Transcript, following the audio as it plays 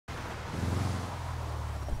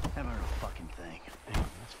fucking thing. Damn,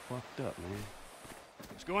 that's fucked up, man.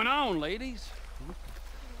 What's going on, ladies?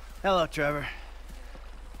 Hello, Trevor.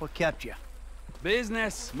 What kept you?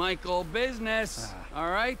 Business, Michael, business.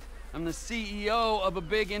 All right? I'm the CEO of a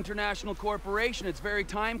big international corporation. It's very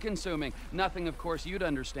time-consuming. Nothing, of course, you'd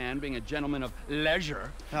understand, being a gentleman of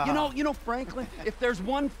leisure. You know, Franklin, if there's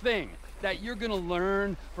one thing that you're gonna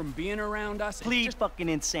learn from being around us... Plead fucking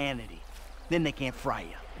insanity. Then they can't fry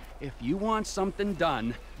you. If you want something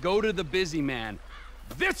done, go to the busy man.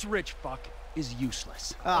 This rich fuck is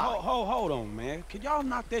useless. Hold on, man. Can y'all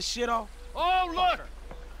knock that shit off? Oh, look!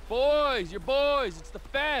 Boys, your boys, it's the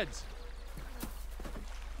feds.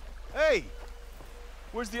 Hey,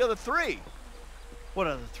 where's the other three? What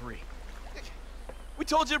other three? We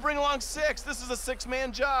told you to bring along 6. This is a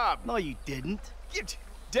 6-man job. No, you didn't.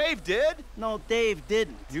 Dave did. No, Dave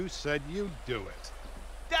didn't. You said you'd do it.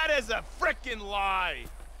 That is a frickin' lie.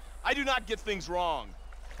 I do not get things wrong.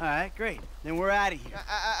 All right, great. Then we're out of here.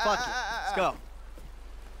 Fuck it. Let's go.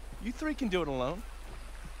 You 3 can do it alone.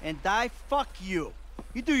 And fuck you.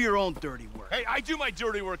 You do your own dirty work. Hey, I do my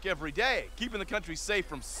dirty work every day, keeping the country safe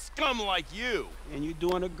from scum like you. And you're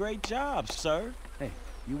doing a great job, sir. Hey,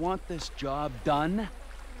 you want this job done?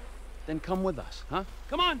 Then come with us, huh?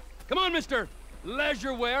 Come on, Mr.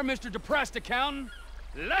 Leisureware, Mr. Depressed Accountant.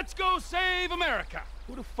 Let's go save America.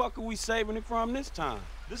 Who the fuck are we saving it from this time?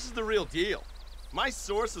 This is the real deal. My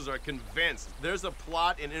sources are convinced there's a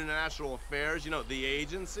plot in international affairs, you know, the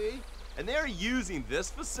agency, and they're using this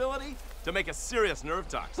facility to make a serious nerve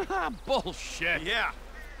toxin. Bullshit. Yeah,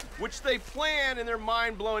 which they plan in their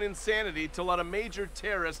mind-blowing insanity to let a major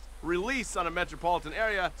terrorist release on a metropolitan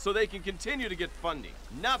area so they can continue to get funding.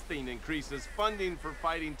 Nothing increases funding for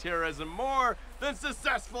fighting terrorism more than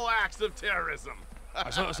successful acts of terrorism.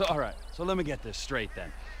 All right, so let me get this straight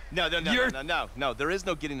then. No, there is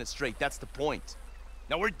no getting it straight. That's the point.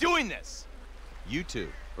 Now we're doing this. You 2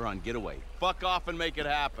 are on getaway. Fuck off and make it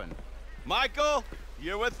happen. Michael,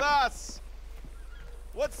 you're with us.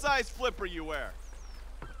 What size flipper you wear?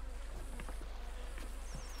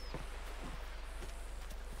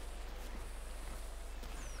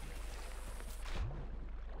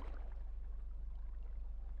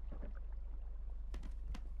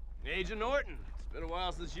 Agent Norton, it's been a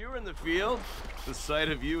while since you were in the field. The sight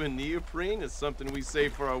of you in neoprene is something we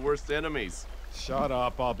save for our worst enemies. Shut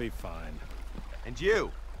up, I'll be fine. And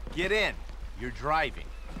you, get in. You're driving.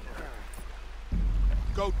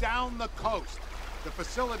 Go down the coast. The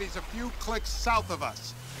facility's a few clicks south of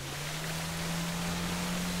us.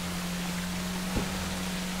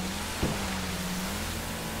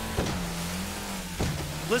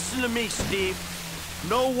 Listen to me, Steve.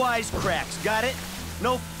 No wisecracks, got it?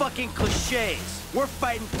 No fucking cliches. We're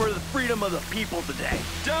fighting for the freedom of the people today.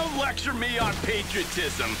 Don't lecture me on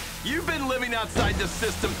patriotism. You've been living outside the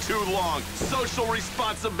system too long. Social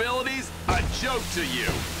responsibilities, a joke to you.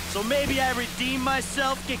 So maybe I redeem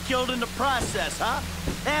myself, get killed in the process, huh?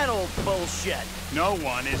 That old bullshit. No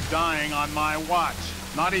one is dying on my watch.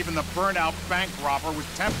 Not even the burnout bank robber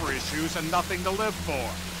with temper issues and nothing to live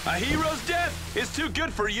for. A hero's death is too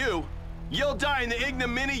good for you. You'll die in the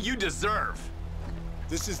ignominy you deserve.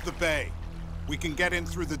 This is the bay. We can get in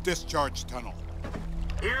through the discharge tunnel.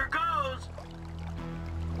 Here goes.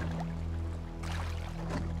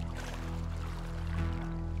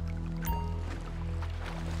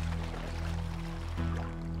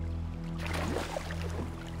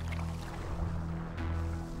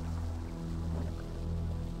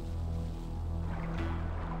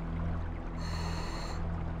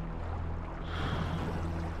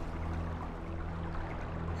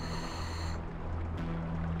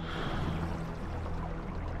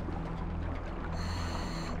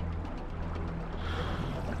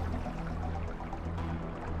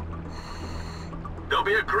 There'll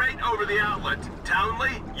be a grate over the outlet.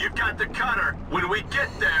 Townley, you've got the cutter. When we get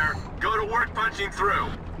there, go to work punching through.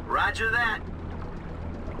 Roger that.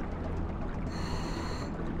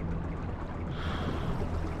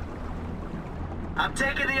 I'm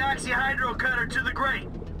taking the oxyhydro cutter to the grate.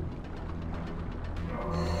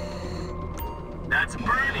 That's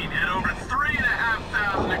burning at over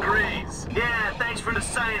 3,500 degrees. Yeah, thanks for the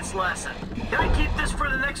science lesson. Can I keep this for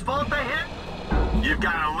the next vault I hit? You've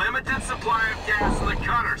got a limited supply of gas in the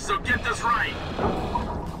cutter, so get this right.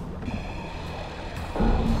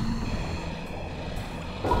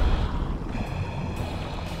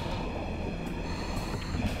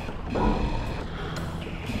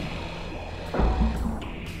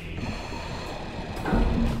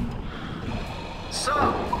 So,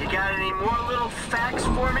 you got any more little facts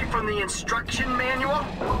for me from the instruction manual?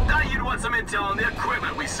 Now you'd want some intel on the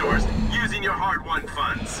equipment we sourced using your hard-won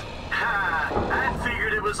funds. Ha! I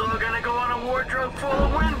figured it was was all gonna go on a wardrobe full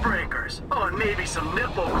of windbreakers. Oh, and maybe some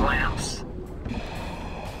nipple clamps.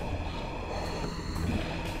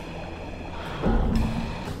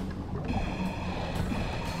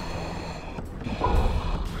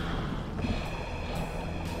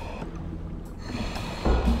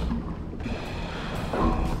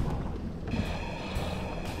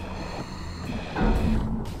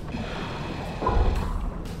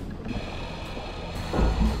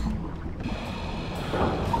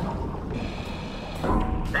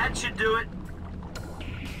 That should do it.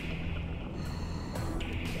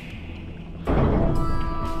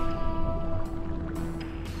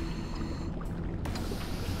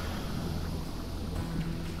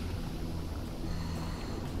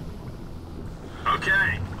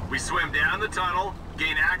 Okay, we swim down the tunnel,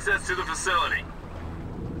 gain access to the facility.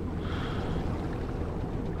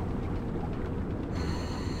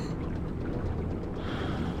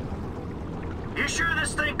 You sure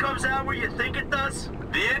this thing comes out where you think it does?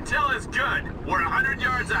 The intel is good. We're 100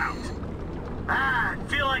 yards out. Ah, I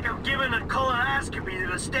feel like I'm giving a colonoscopy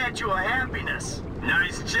to the Statue of Happiness.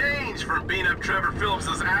 Nice change from beating up Trevor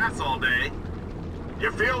Phillips's ass all day.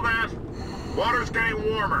 You feel that? Water's getting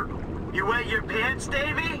warmer. You wet your pants,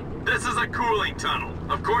 Davey? This is a cooling tunnel.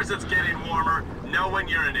 Of course it's getting warmer. No one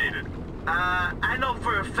urinated. I know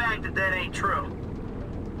for a fact that that ain't true.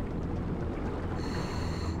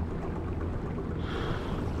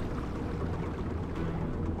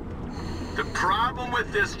 The problem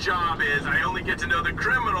with this job is I only get to know the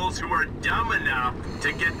criminals who are dumb enough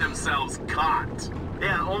to get themselves caught.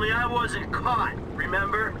 Yeah, only I wasn't caught,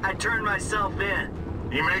 remember? I turned myself in.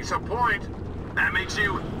 He makes a point. That makes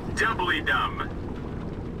you doubly dumb.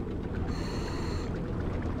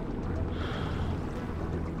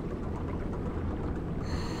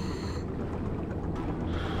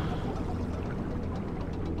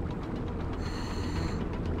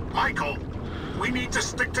 Michael, we need to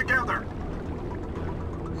stick together.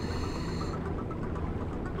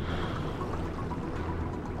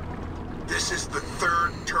 This is the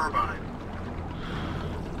third turbine.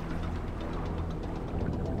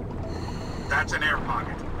 That's an air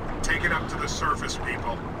pocket. Take it up to the surface,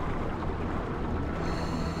 people.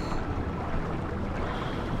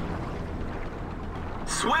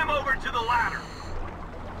 Swim over to the ladder.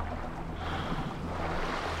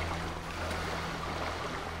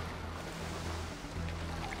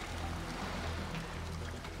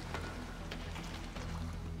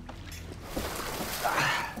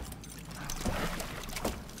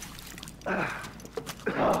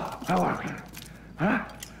 How are we? Huh?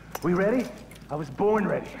 We ready? I was born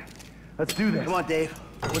ready. Let's do this. Come on, Dave.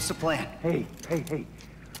 What's the plan? Hey.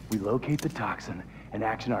 We locate the toxin and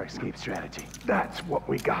action our escape strategy. That's what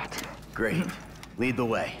we got. Great. Lead the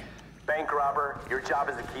way. Bank robber, your job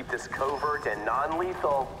is to keep this covert and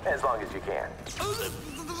non-lethal as long as you can.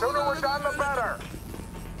 Sooner we're done, the better.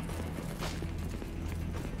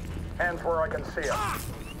 Hands where I can see them.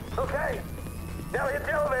 Okay, now hit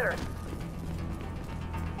the elevator.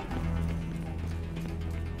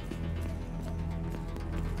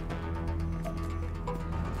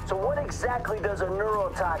 So what exactly does a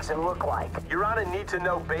neurotoxin look like? You're on a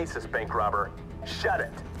need-to-know basis, bank robber. Shut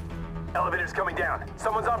it. Elevator's coming down.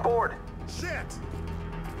 Someone's on board. Shit!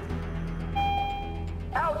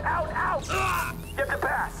 Out! Get the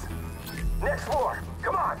pass. Next floor.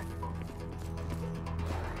 Come on.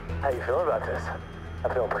 How you feeling about this?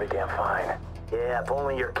 I'm feeling pretty damn fine. Yeah, if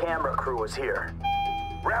only your camera crew was here.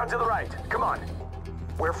 Round to the right. Come on.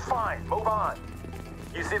 We're fine. Move on.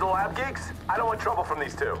 You see the lab geeks? I don't want trouble from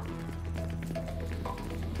these two.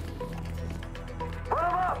 Run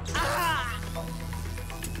them up!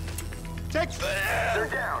 They're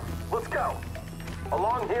down. Let's go.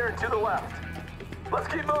 Along here and to the left. Let's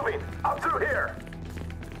keep moving. Up through here.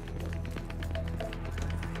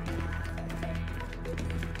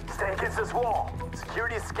 Stay against this wall.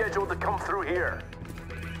 Security is scheduled to come through here.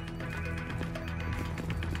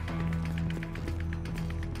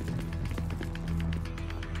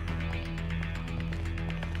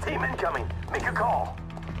 Team incoming. Make a call.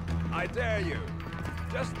 I dare you.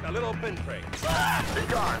 Just a little pinprick. Be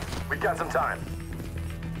gone. We've got some time.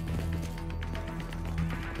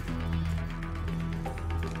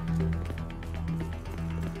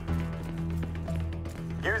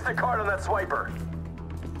 Use the card on that swiper.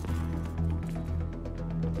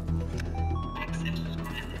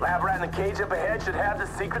 Lab rat in the cage up ahead should have the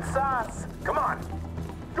secret sauce. Come on.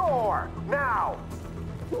 Door! Now!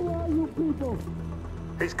 Who are you people?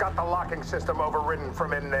 He's got the locking system overridden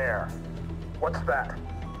from in there. What's that?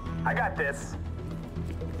 I got this.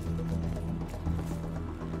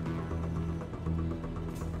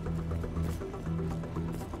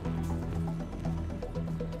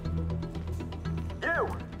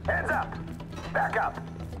 Back up.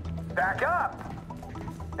 Back up.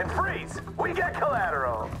 And freeze. We get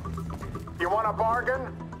collateral. You want a bargain?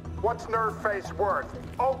 What's Nerve Face worth?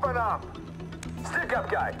 Open up. Stick up,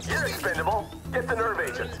 guy. You're expendable. Get the nerve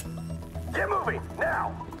agent. Get moving,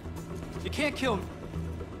 now. You can't kill me.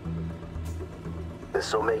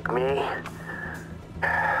 This'll make me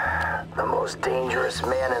the most dangerous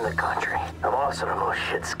man in the country. I'm also the most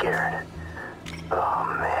shit scared.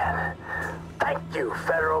 Oh, man. Thank you,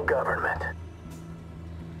 federal government.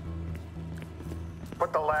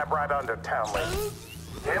 Put the lab right under town, lady.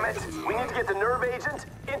 Damn it. We need to get the nerve agent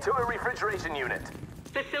into a refrigeration unit.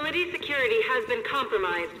 Facility security has been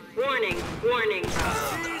compromised. Warning, warning. Get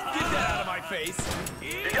that out of my face.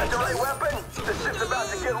 You got the right weapon? The ship's about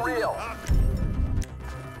to get real.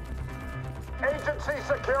 Agency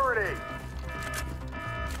security.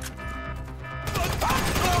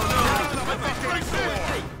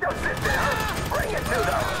 Don't sit down. Bring it to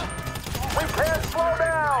them. We can't slow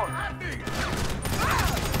down.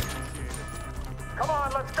 Come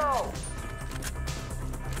on, let's go.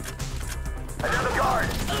 Another guard.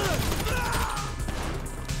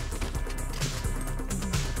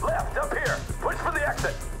 Left, up here. Push for the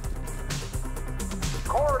exit.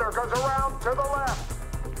 Corridor goes around to the left.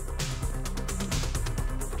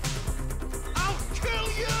 I'll kill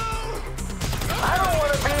you! I don't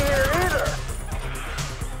want to be here either.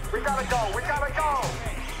 We gotta go, we gotta go.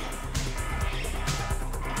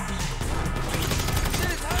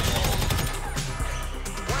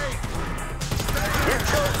 You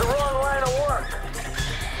chose the wrong line of work.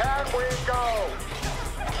 Can we go?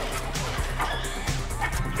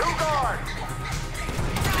 Two guards.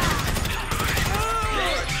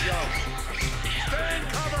 Good joke. Stand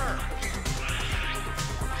cover!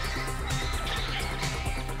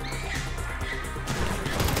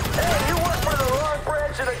 Hey, you work for the wrong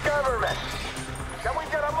branch of the government. Can we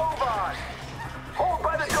get a move on? Hold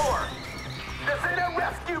by the door. This ain't a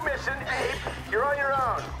rescue mission, Ape. You're on your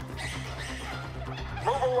own.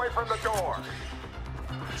 Move away from the door.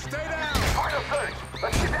 Stay down! Final search.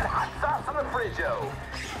 Let's get that hot sauce in the fridge-o.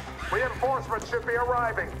 Reinforcements should be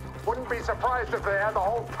arriving. Wouldn't be surprised if they had the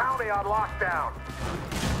whole county on lockdown.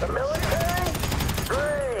 The military?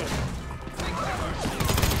 Great.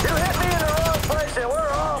 You hit me in the wrong place and we're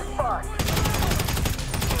all fucked.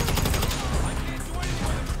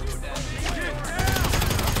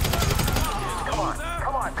 Come on,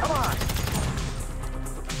 come on, come on.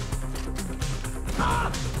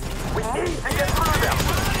 We need to get through them.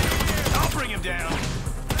 I'll bring him down.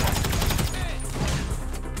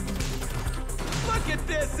 Look at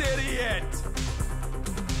this idiot!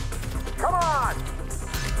 Come on!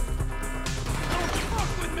 Don't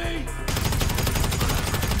fuck with me!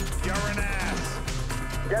 You're an ass.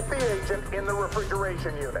 Get the agent in the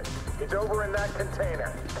refrigeration unit. He's over in that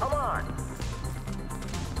container. Come on!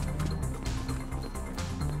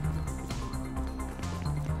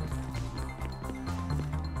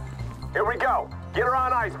 Here we go. Get her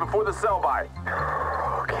on ice before the sell-by.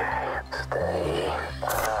 Okay, stay.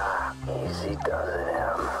 Easy does it,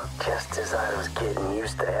 Em. Just as I was getting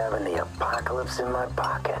used to having the apocalypse in my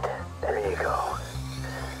pocket. There you go.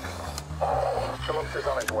 Phillips is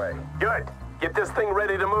on his way. Good. Get this thing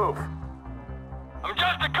ready to move. I'm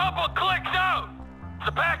just a couple clicks out. Is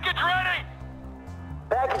the package ready?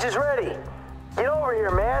 Package is ready. Get over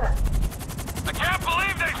here, man. I can't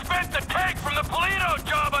believe they spent the tank from the Polito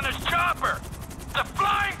job on this chopper. It's a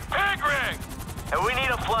flying pig rig. And we need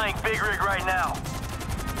a flying pig rig right now.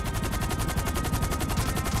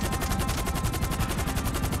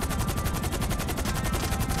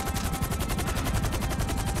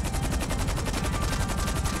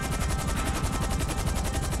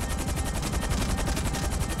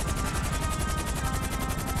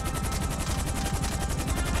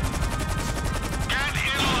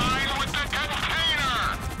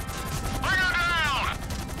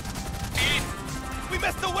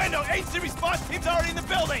 Response team's already in the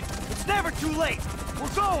building! It's never too late. We're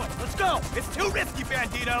going. Let's go. It's too risky,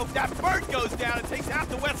 Bandito! That bird goes down and takes half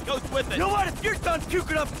the West Coast with it! You know what? If you're done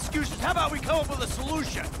puking up excuses, how about we come up with a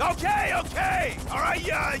solution? Okay, okay! Alright,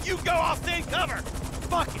 you go, I'll stay in cover!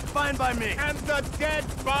 Fuck it. Fine by me. And the dead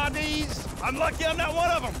bodies? I'm lucky I'm not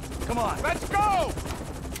one of them! Come on. Let's go!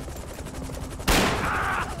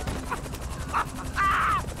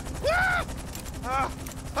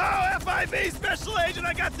 Oh, FIB Special Agent,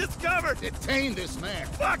 I got this covered! Detain this man.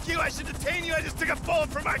 Fuck you, I should detain you, I just took a bullet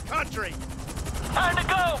for my country! Time to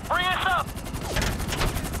go! Bring us up!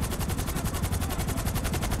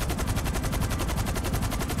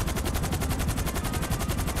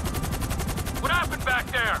 What happened back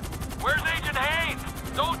there? Where's Agent Haynes?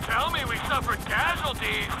 Don't tell me we suffered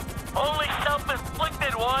casualties! Only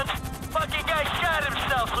self-inflicted ones. Fucking guy shot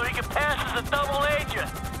himself so he could pass as a double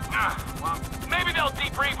agent. Well, maybe they'll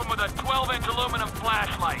debrief him with a 12-inch aluminum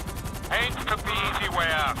flashlight. Haynes took the easy way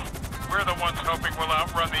out. We're the ones hoping we'll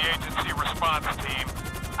outrun the agency response team.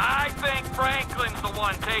 I think Franklin's the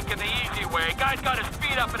one taking the easy way. Guy's got his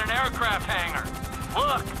feet up in an aircraft hangar.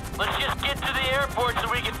 Look, let's just get to the airport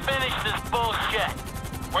so we can finish this bullshit.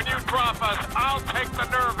 When you drop us, I'll take the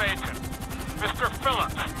nerve agent. Mr.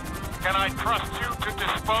 Phillips, can I trust you to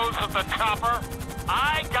dispose of the chopper?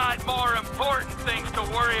 I got more important things to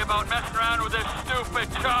worry about messing around with this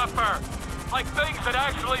stupid chopper. Like things that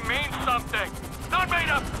actually mean something. Not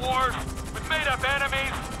made-up wars with made-up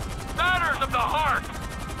enemies. Matters of the heart.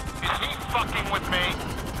 Is he fucking with me?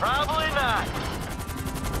 Probably not.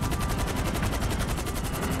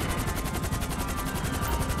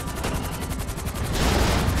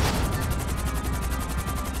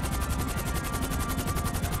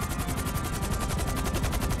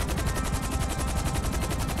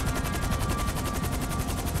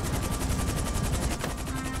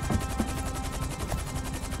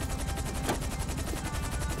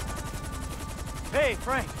 Hey,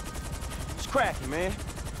 Frank. It's cracking, man.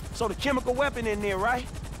 So the chemical weapon in there, right?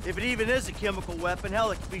 If it even is a chemical weapon,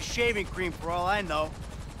 hell, it could be shaving cream for all I know.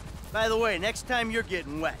 By the way, next time you're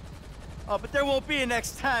getting wet. Oh, but there won't be a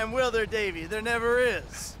next time, will there, Davey? There never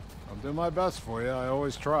is. I'll do my best for you. I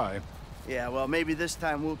always try. Yeah, well, maybe this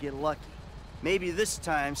time we'll get lucky. Maybe this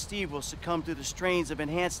time Steve will succumb to the strains of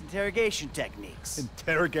enhanced interrogation techniques.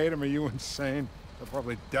 Interrogate him? Are you insane? They're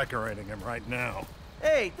probably decorating him right now.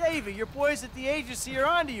 Hey, Davey, your boys at the agency are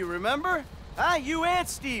onto you, remember? Huh? You and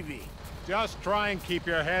Stevie. Just try and keep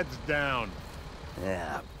your heads down.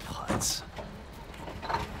 Yeah, putz.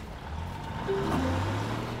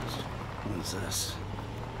 What's this?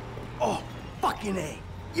 Oh, fucking A.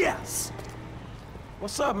 Yes!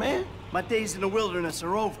 What's up, man? My days in the wilderness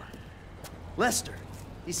are over. Lester,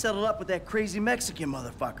 he settled up with that crazy Mexican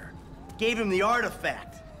motherfucker. Gave him the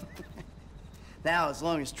artifact. Now, as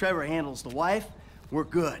long as Trevor handles the wife, we're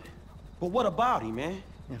good. But what about him, man?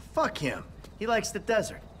 Yeah, fuck him. He likes the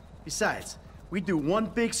desert. Besides, we do one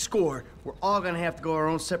big score, we're all gonna have to go our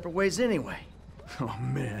own separate ways anyway. Oh,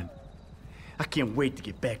 man. I can't wait to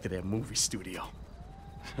get back to that movie studio.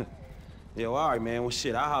 Yo, all right, man. Well,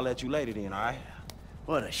 shit, I'll holler at you later then, all right?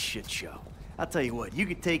 What a shit show. I'll tell you what, you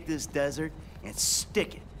could take this desert and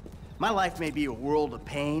stick it. My life may be a world of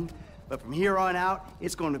pain, but from here on out,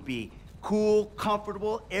 it's gonna be cool,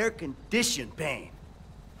 comfortable, air-conditioned pain.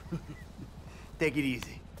 Take it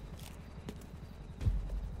easy.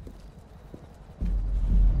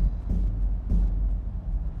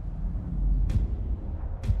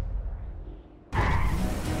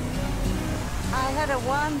 I had a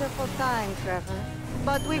wonderful time, Trevor.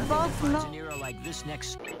 But we both know... an era like this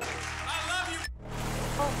next...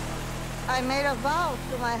 Oh, I made a vow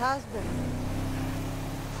to my husband.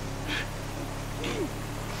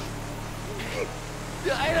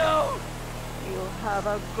 I know! You have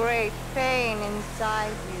a great pain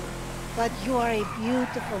inside you. But you are a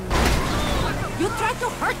beautiful man. You tried to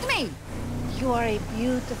hurt me! You are a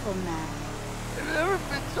beautiful man. I've never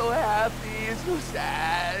been so happy and so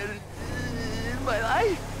sad in my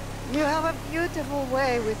life. You have a beautiful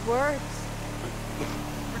way with words.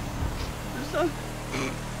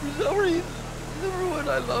 For some reason, everyone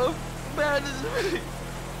I love abandons me.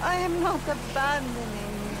 I am not abandoning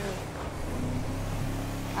you.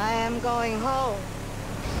 I am going home.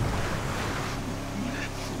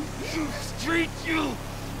 Street you!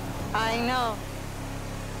 I know.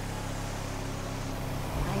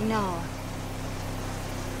 I know.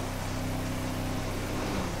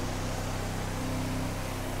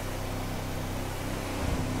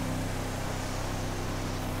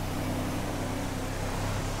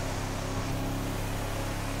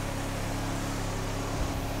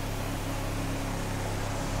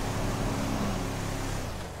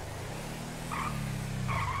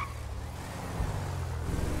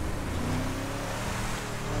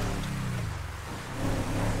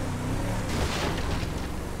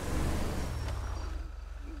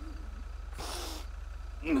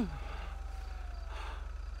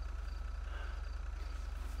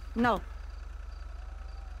 No.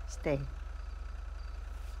 Stay.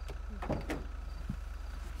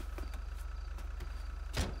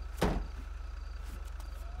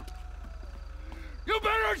 You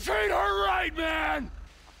better treat her right, man!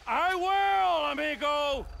 I will,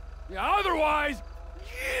 amigo! Yeah, otherwise,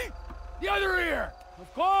 the other ear!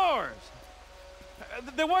 Of course!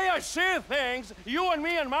 The way I see things, you and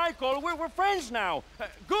me and Michael, we're friends now.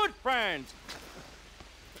 Good friends.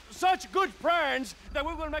 such good friends that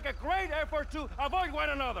we will make a great effort to avoid one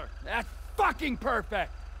another. That's fucking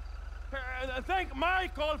perfect! Thank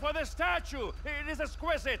Michael for the statue. It is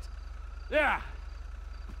exquisite. Yeah.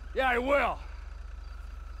 Yeah, I will.